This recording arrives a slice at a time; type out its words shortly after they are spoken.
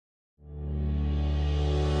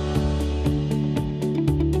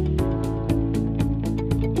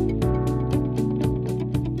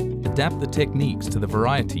Adapt the techniques to the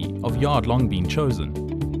variety of yard long bean chosen.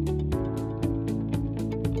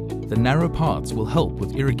 The narrow paths will help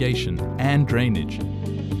with irrigation and drainage.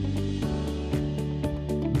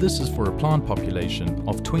 This is for a plant population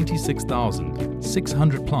of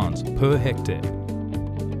 26,600 plants per hectare.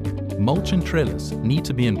 Mulch and trellis need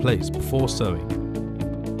to be in place before sowing.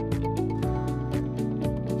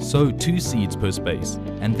 Sow 2 seeds per space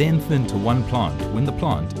and then thin to 1 plant when the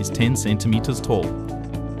plant is 10 centimeters tall.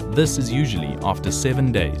 This is usually after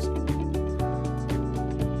 7 days.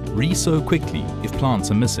 Re-sow quickly if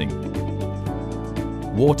plants are missing.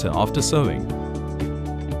 Water after sowing.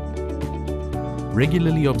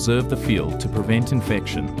 Regularly observe the field to prevent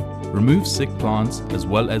infection. Remove sick plants as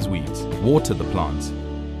well as weeds. Water the plants.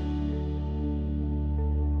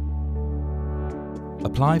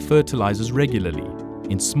 Apply fertilizers regularly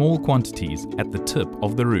in small quantities at the tip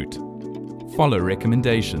of the root. Follow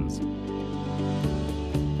recommendations.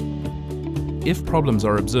 If problems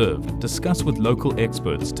are observed, discuss with local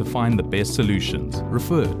experts to find the best solutions.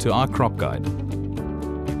 Refer to our crop guide.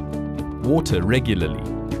 Water regularly.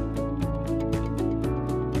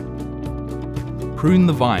 Prune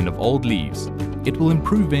the vine of old leaves. It will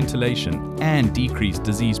improve ventilation and decrease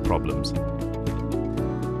disease problems.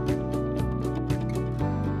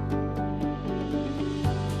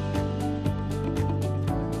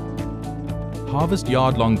 Harvest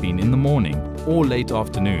yard long bean in the morning or late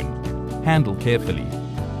afternoon. Handle carefully.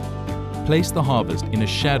 Place the harvest in a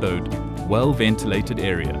shadowed, well-ventilated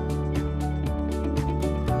area.